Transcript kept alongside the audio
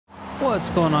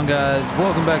What's going on, guys?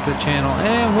 Welcome back to the channel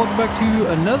and welcome back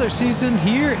to another season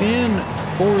here in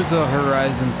Forza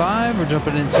Horizon 5. We're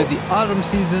jumping into the autumn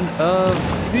season of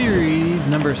series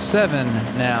number 7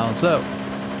 now. So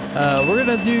we're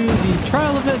gonna do the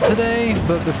trial event today,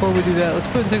 but before we do that, let's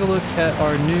go ahead and take a look at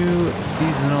our new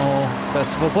seasonal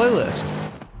festival playlist.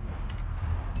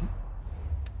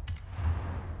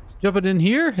 So jumping in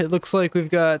here, it looks like we've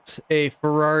got a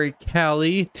Ferrari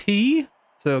Cali T,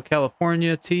 so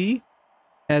California T,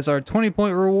 as our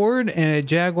 20-point reward, and a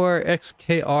Jaguar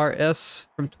XKRS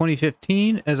from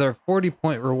 2015 as our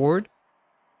 40-point reward.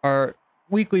 Our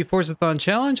weekly Forzathon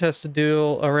challenge has to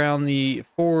do around the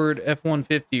Ford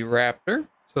F-150 Raptor,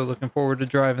 so looking forward to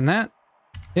driving that.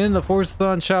 In the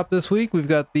Forzathon shop this week, we've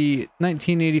got the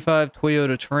 1985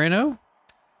 Toyota Terrano,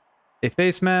 a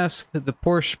face mask, the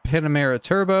Porsche Panamera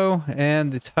Turbo,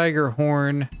 and the Tiger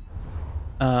Horn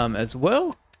as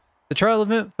well. The trial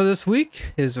event for this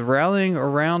week is rallying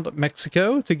around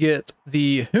Mexico to get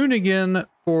the Hoonigan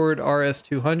Ford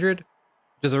RS200, which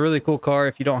is a really cool car.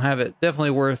 If you don't have it,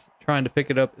 definitely worth trying to pick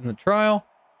it up in the trial.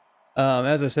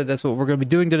 As I said, that's what we're going to be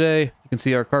doing today. You can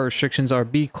see our car restrictions are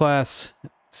B-Class,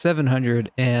 700,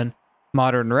 and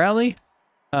Modern Rally.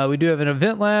 We do have an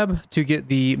event lab to get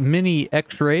the Mini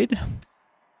X-Raid.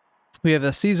 We have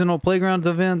a seasonal playground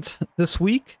event this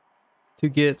week to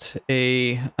get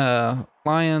a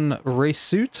Lion race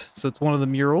suit, so it's one of the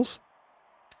murals.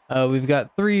 We've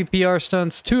got 3 PR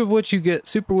stunts, 2 of which you get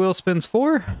super wheel spins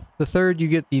for. The third, you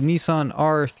get the Nissan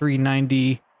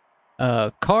R390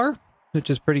 car, which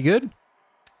is pretty good.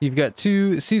 You've got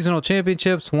 2 seasonal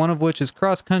championships, one of which is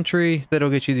cross country.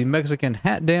 That'll get you the Mexican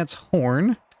hat dance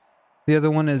horn. The other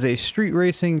one is a street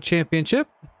racing championship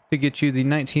to get you the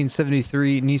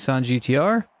 1973 Nissan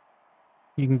GTR.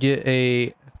 You can get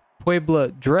a Puebla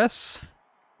dress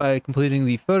by completing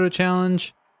the photo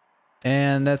challenge,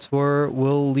 and that's where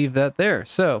we'll leave that there.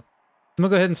 So I'm gonna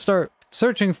go ahead and start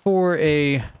searching for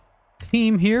a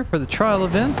team here for the trial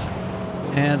event,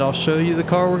 and I'll show you the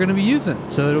car we're going to be using.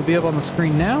 So it'll be up on the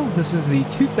screen now. This is the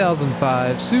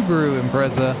 2005 Subaru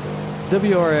Impreza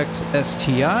WRX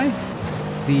STI.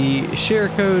 The share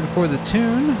code for the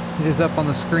tune is up on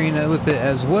the screen with it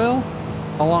as well,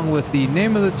 along with the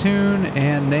name of the tune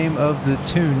and name of the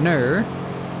tuner.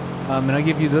 And I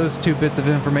give you those 2 bits of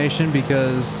information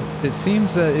because it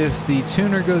seems that if the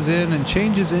tuner goes in and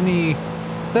changes any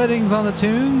settings on the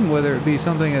tune, whether it be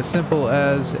something as simple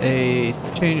as a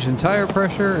change in tire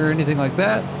pressure or anything like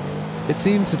that, it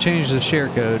seems to change the share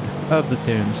code of the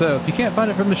tune. So if you can't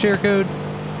find it from the share code,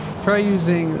 try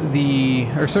using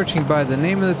searching by the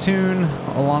name of the tune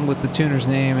along with the tuner's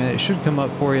name, and it should come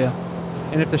up for you.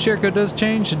 And if the share code does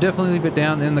change, definitely leave it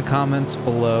down in the comments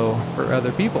below for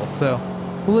other people. So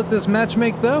we'll let this match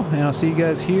make though, and I'll see you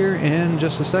guys here in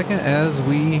just a second as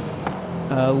we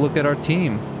look at our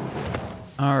team.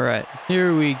 All right,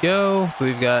 here we go. So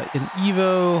we've got an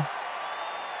Evo,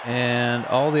 and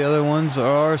all the other ones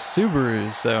are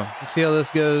Subarus. So we'll see how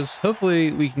this goes.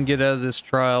 Hopefully we can get out of this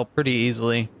trial pretty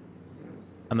easily.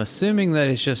 I'm assuming that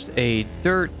it's just a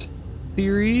dirt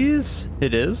series.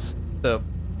 It is. So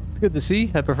it's good to see.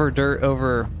 I prefer dirt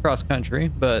over cross country,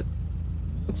 but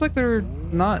looks like they're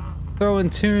not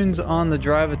throwing tunes on the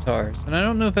drivatars, and I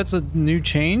don't know if that's a new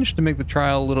change to make the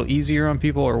trial a little easier on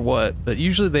people or what, but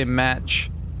usually they match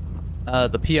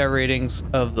the PI ratings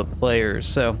of the players,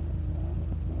 so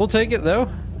we'll take it though,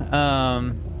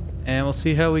 and we'll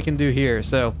see how we can do here.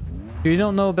 So if you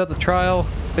don't know about the trial,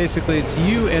 basically it's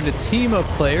you and a team of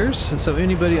players, so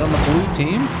anybody on the blue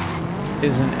team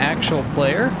is an actual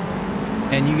player,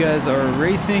 and you guys are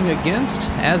racing against,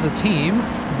 as a team,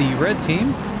 the red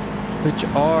team, which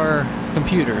are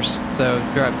computers, so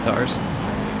drivatars.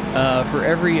 For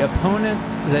every opponent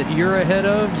that you're ahead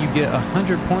of, you get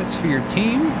 100 points for your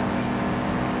team.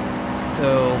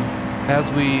 So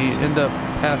as we end up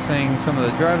passing some of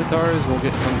the drivatars, we'll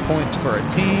get some points for our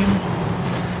team.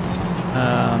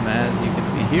 As you can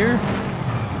see here.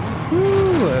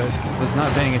 Was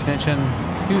not paying attention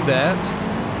to that.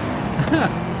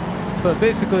 But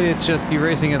basically it's just you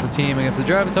racing as a team against the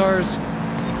drivatars.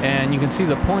 And you can see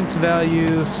the points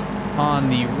values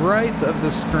on the right of the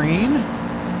screen.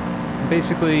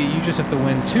 Basically, you just have to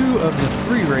win 2 of the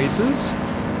 3 races.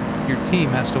 Your team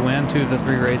has to win 2 of the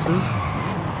 3 races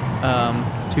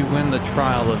to win the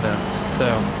trial event. So,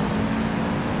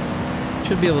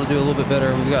 should be able to do a little bit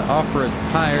better. We've got off-road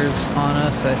tires on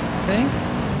us, I think.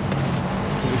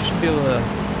 We should be able to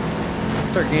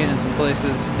start gaining some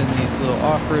places in these little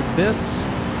off-road bits.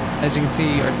 As you can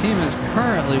see, our team is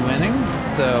currently winning,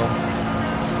 so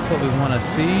that's what we want to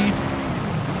see.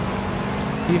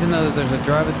 Even though there's a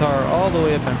drivatar all the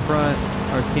way up in front,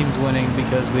 our team's winning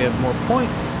because we have more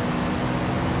points.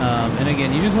 And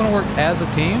again, you just want to work as a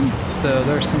team. So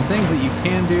there's some things that you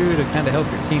can do to kind of help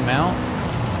your team out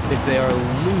if they are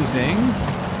losing.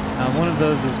 One of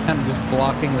those is kind of just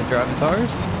blocking the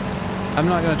drivatars. I'm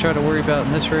not going to try to worry about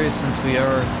in this race since we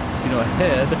are,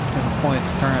 ahead in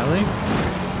points currently.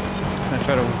 I'm going to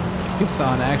try to focus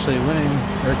on actually winning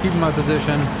or keeping my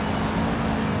position,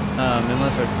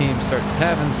 unless our team starts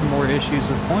having some more issues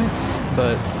with points.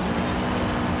 But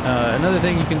another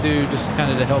thing you can do just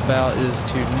kind of to help out is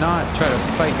to not try to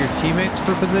fight your teammates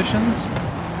for positions.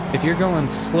 If you're going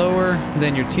slower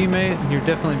than your teammate, you're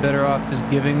definitely better off just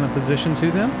giving the position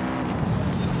to them.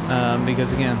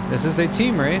 Because again, this is a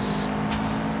team race.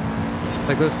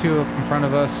 Like those two up in front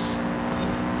of us,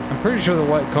 I'm pretty sure the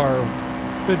white car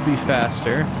could be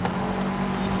faster.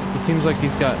 It seems like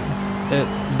he's got it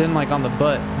been like on the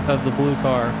butt of the blue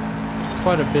car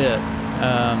quite a bit.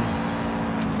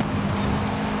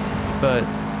 But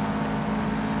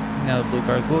now the blue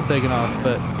car is a little taken off,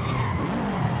 but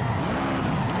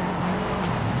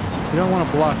you don't want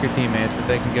to block your teammates if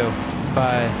they can go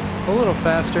by a little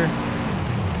faster.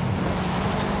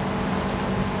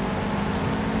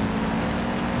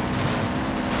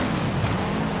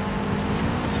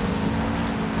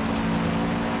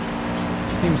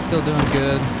 Team's still doing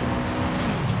good.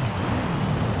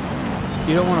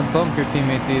 You don't want to bump your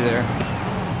teammates either,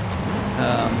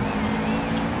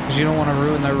 because you don't want to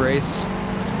ruin their race.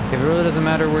 It really doesn't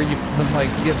matter where you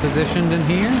get positioned in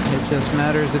here. It just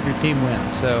matters if your team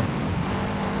wins. So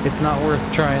it's not worth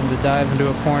trying to dive into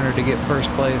a corner to get first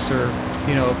place or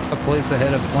a place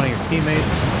ahead of one of your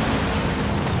teammates.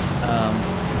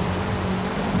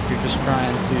 You're just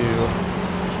trying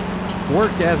to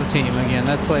work as a team. Again,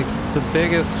 that's like the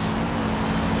biggest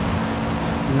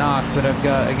knock that I've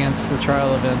got against the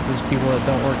trial events is people that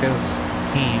don't work as a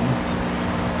team.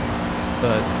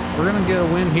 But we're gonna get a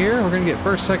win here. We're gonna get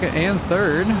first, second, and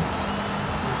third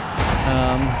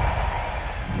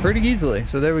pretty easily.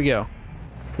 So there we go.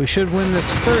 We should win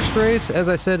this first race. As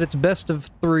I said, it's best of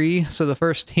 3, so the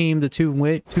first team to two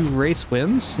race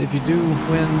wins. If you do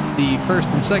win the first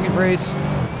and second race,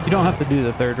 you don't have to do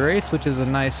the third race, which is a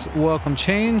nice welcome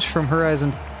change from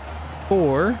Horizon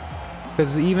 4.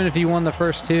 Because even if you won the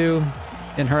first 2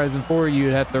 in Horizon 4,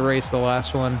 you'd have to race the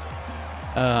last one.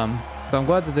 So I'm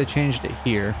glad that they changed it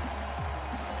here.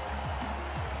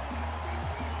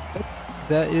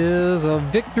 That is a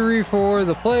victory for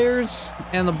the players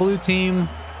and the blue team.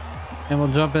 And we'll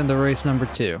jump into race number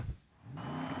 2.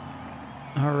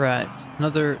 All right,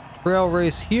 another trail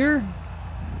race here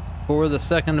for the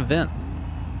second event.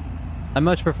 I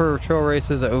much prefer trail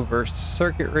races over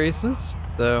circuit races,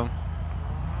 so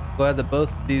glad that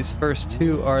both of these first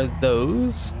 2 are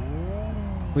those.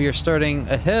 We are starting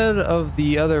ahead of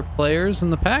the other players in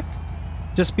the pack,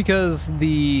 just because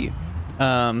the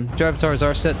drivatars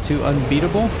are set to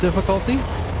unbeatable difficulty.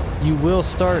 You will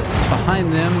start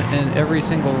behind them in every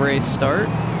single race start.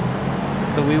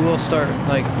 So we will start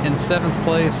like in 7th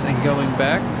place and going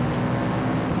back.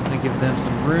 I'm gonna give them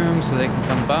some room so they can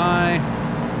come by.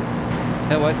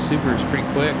 That white Subaru is pretty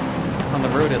quick, on the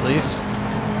road at least.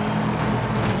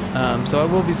 So I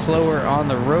will be slower on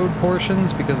the road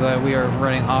portions because we are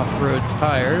running off-road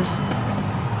tires.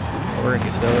 We're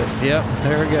gonna get those. Yep,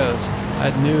 there it goes.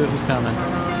 I knew it was coming.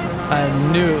 I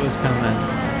knew it was coming.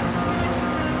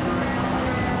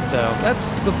 So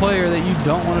that's the player that you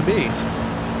don't want to be.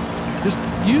 Just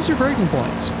use your braking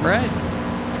points, right?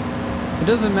 It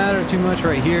doesn't matter too much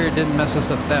right here. It didn't mess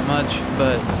us up that much,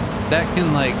 but that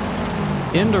can like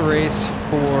end a race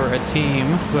for a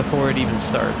team before it even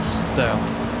starts. So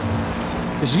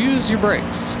just use your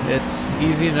brakes. It's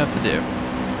easy enough to do.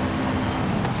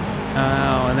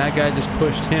 Oh, and that guy just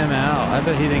pushed him out. I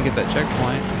bet he didn't get that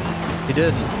checkpoint. He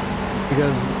didn't,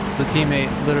 because the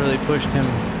teammate literally pushed him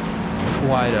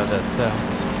wide of it. So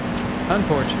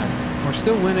unfortunate. We're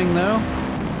still winning though,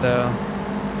 so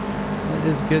it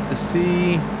is good to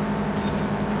see.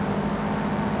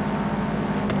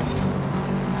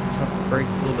 Brakes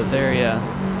a little bit there, yeah.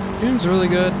 Tune's really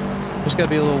good. Just gotta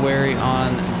be a little wary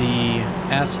on the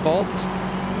asphalt.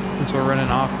 Since we're running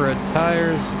off-road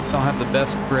tires, don't have the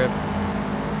best grip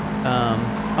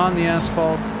on the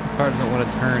asphalt. The car doesn't want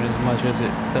to turn as much as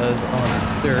it does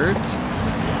on dirt.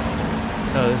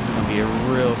 Oh, this is gonna be a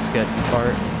real sketchy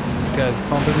part. This guy's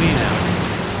bumping me now.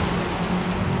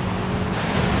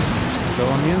 Just gonna go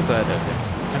on the inside of it.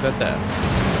 How about that?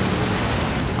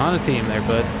 On a team there,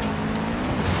 bud.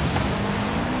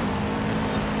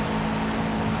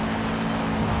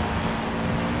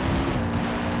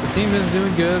 Team is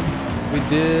doing good. We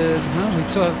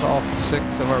still have all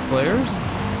 6 of our players.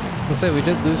 to say we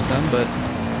did lose some, but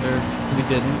we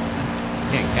didn't.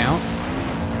 Can't count.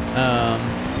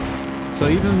 So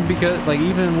even because, like,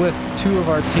 even with 2 of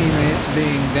our teammates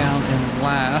being down in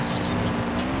last,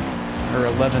 or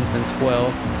 11th and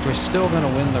 12th, we're still going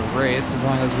to win the race as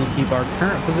long as we keep our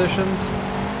current positions.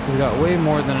 We've got way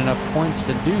more than enough points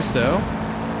to do so.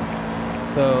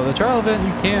 So the trial event,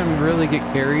 you can really get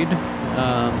carried.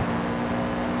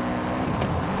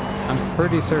 I'm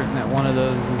pretty certain that one of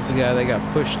those is the guy that got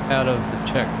pushed out of the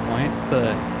checkpoint,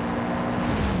 but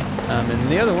and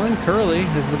the other one, Curly,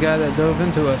 is the guy that dove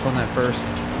into us on that first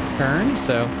turn,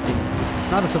 so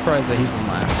not a surprise that he's in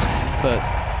last. But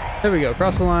there we go,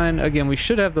 cross the line. Again, we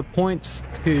should have the points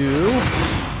to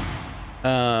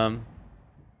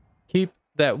keep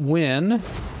that win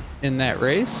in that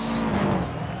race.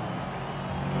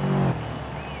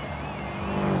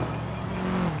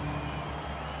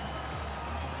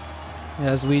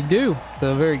 As we do,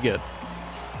 so very good.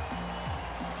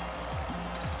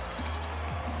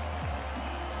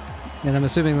 And I'm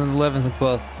assuming the 11th and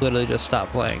 12th literally just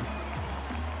stopped playing.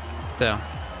 So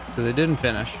they didn't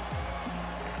finish.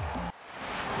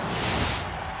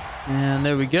 And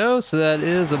there we go. So that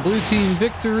is a blue team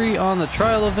victory on the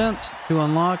trial event to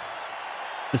unlock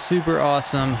the super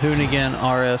awesome Hoonigan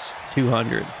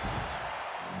RS200.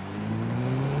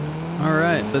 All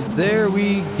right, but there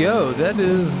we go. That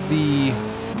is the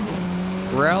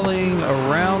Rallying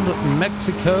Around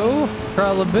Mexico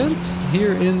trial event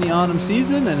here in the autumn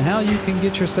season, and how you can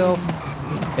get yourself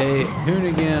a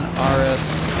Hoonigan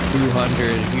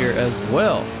RS200 here as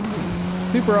well.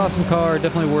 Super awesome car,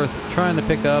 definitely worth trying to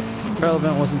pick up. Trial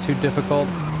event wasn't too difficult.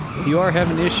 If you are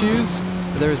having issues,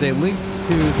 there's a link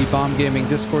to the Bomb Gaming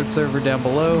Discord server down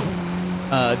below.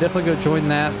 Definitely go join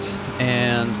that,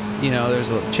 and you know, there's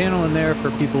a channel in there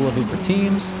for people looking for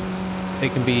teams.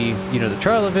 It can be, you know, the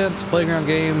trial events, playground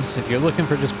games. If you're looking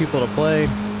for just people to play,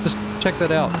 just check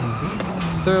that out.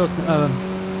 Throw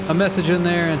a message in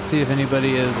there and see if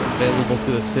anybody is available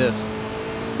to assist.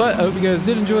 But I hope you guys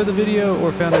did enjoy the video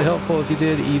or found it helpful. If you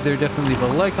did, either definitely leave a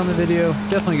like on the video,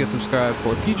 definitely get subscribed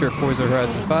for future Forza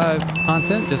Horizon 5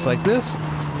 content just like this.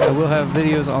 I will have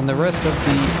videos on the rest of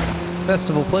the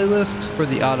festival playlist for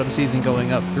the autumn season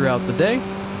going up throughout the day.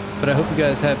 But I hope you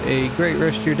guys have a great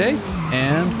rest of your day,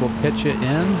 and we'll catch you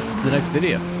in the next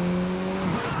video.